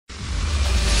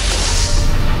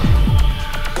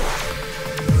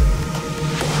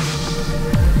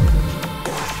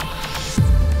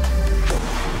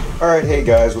Alright, hey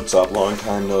guys, what's up? Long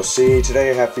time no see. Today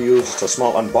I have for you just a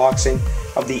small unboxing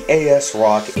of the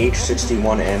ASRock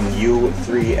H61M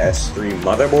U3S3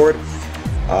 motherboard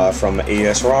from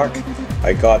ASRock.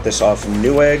 I got this off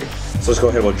NewEgg, so let's go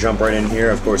ahead and we'll jump right in here.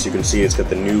 Of course, you can see it's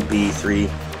got the new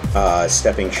B3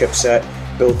 stepping chipset,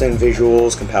 built-in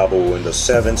visuals, compatible with Windows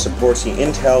 7, supports the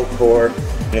Intel Core,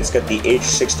 and it's got the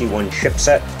H61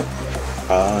 chipset.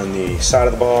 On the side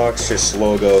of the box, just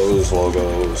logos,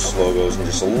 and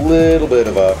just a little bit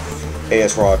of a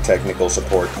ASRock technical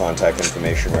support contact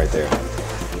information right there.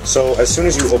 So as soon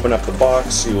as you open up the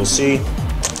box, you will see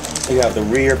you have the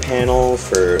rear panel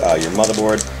for your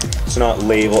motherboard. It's not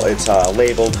labeled, it's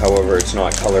labeled, however it's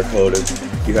not color coded.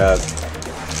 You have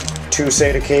two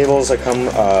SATA cables that come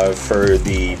for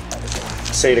the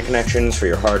SATA connections for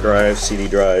your hard drive, CD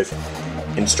drive,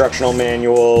 instructional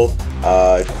manual,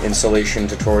 installation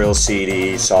tutorial,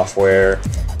 CD, software.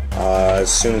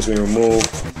 As soon as we remove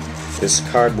this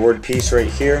cardboard piece right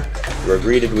here, you are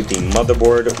greeted with the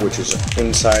motherboard, which is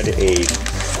inside a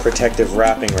protective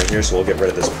wrapping right here, so we'll get rid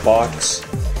of this box.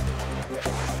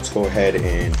 Let's go ahead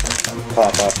and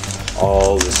pop up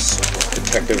all this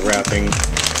protective wrapping,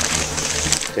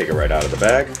 take it right out of the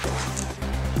bag.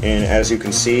 And as you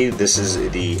can see, this is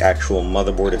the actual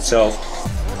motherboard itself.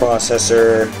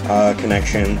 Processor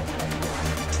connection,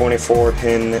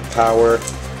 24-pin power,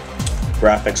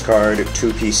 graphics card, 2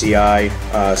 PCI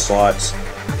slots,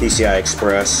 PCI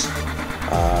Express.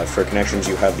 For connections,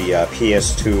 you have the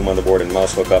PS2 motherboard and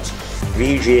mouse hookups,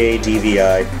 VGA,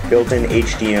 DVI, built-in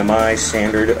HDMI,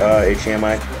 standard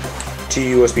HDMI,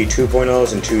 2 USB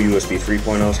 2.0s and 2 USB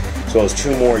 3.0s, as well as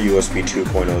 2 more USB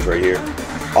 2.0s right here.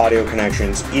 Audio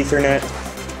connections, Ethernet,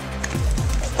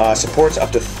 supports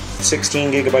up to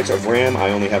 16 gigabytes of RAM.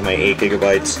 I only have my 8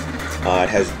 gigabytes. It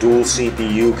has dual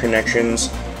CPU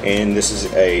connections, and this is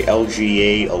a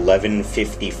LGA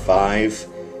 1155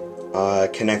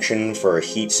 connection for a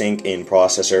heatsink in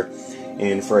processor.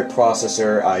 And for a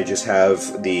processor, I just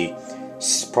have the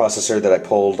processor that I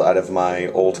pulled out of my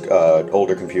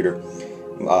older computer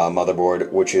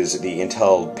motherboard, which is the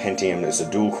Intel Pentium. It's a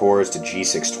dual core. It's the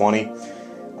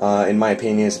G620. In my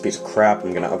opinion, it's a piece of crap.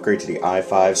 I'm going to upgrade to the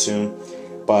i5 soon.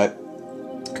 But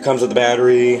it comes with the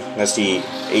battery. That's the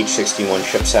H61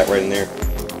 chipset right in there.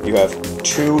 You have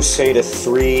 2 SATA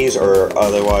 3s, or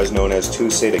otherwise known as 2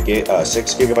 SATA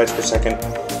 6 gigabytes per second,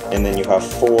 and then you have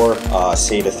 4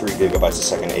 SATA 3 gigabytes a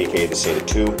second, aka the SATA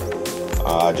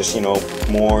 2. Just, you know,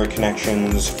 more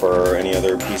connections for any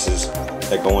other pieces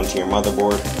that go into your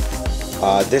motherboard.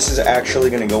 This is actually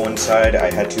going to go inside.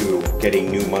 I had to get a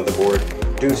new motherboard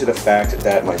due to the fact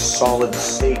that my solid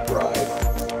state drive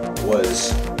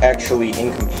was actually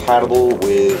incompatible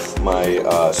with my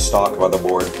stock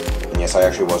motherboard. And yes, I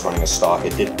actually was running a stock.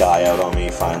 It did die out on me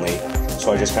finally,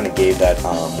 so I just kind of gave that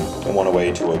one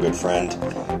away to a good friend.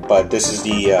 But this is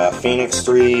the Phoenix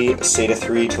 3 SATA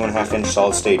 3 2.5-inch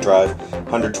solid state drive,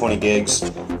 120 gigs,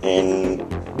 and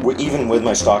even with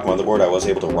my stock motherboard I was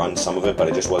able to run some of it, but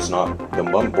it just was not, the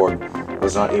motherboard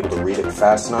was not able to read it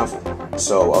fast enough,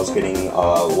 so I was getting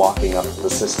locking up the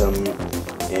system,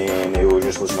 and it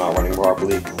just was not running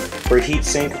properly. For a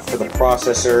heatsink for the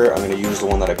processor, I'm going to use the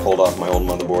one that I pulled off my old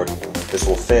motherboard. This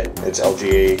will fit. It's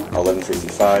LGA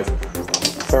 1155.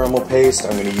 Thermal paste,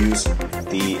 I'm going to use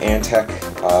the Antec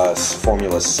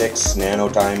Formula 6 Nano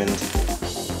Diamond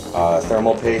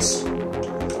thermal paste.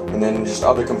 And then just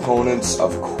other components,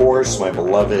 of course, my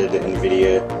beloved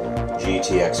NVIDIA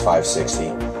GTX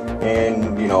 560.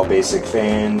 And, you know, basic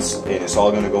fans, and it's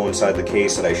all going to go inside the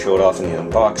case that I showed off in the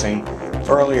unboxing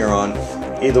earlier on.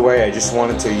 Either way, I just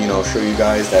wanted to, you know, show you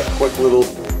guys that quick little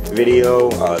video,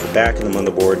 the back of the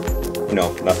motherboard, you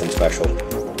know, nothing special,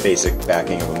 basic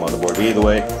backing of a motherboard. But either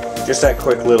way, just that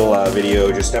quick little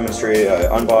video, just demonstrate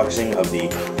unboxing of the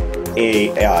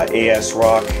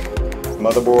ASRock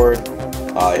motherboard.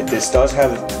 This does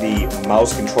have the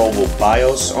mouse controllable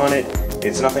BIOS on it.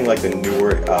 It's nothing like the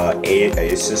newer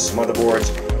Asus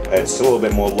motherboards. It's still a little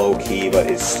bit more low-key, but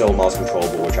it's still mouse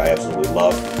controllable, which I absolutely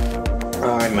love.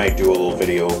 I might do a little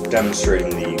video demonstrating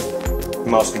the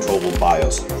mouse controllable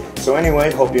BIOS. So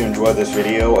anyway, hope you enjoyed this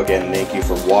video. Again, thank you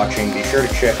for watching. Be sure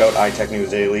to check out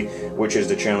iTechNewsDaily, which is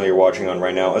the channel you're watching on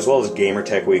right now, as well as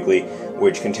GamerTechWeekly,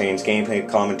 which contains gameplay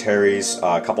commentaries,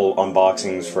 a couple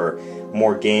unboxings for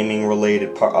more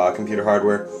gaming-related computer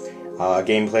hardware,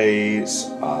 gameplays,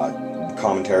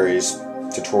 commentaries,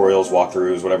 tutorials,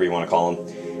 walkthroughs, whatever you want to call them.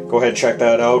 Go ahead and check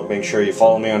that out. Make sure you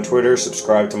follow me on Twitter,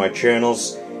 subscribe to my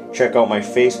channels, check out my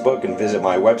Facebook, and visit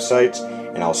my website,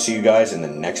 and I'll see you guys in the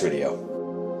next video.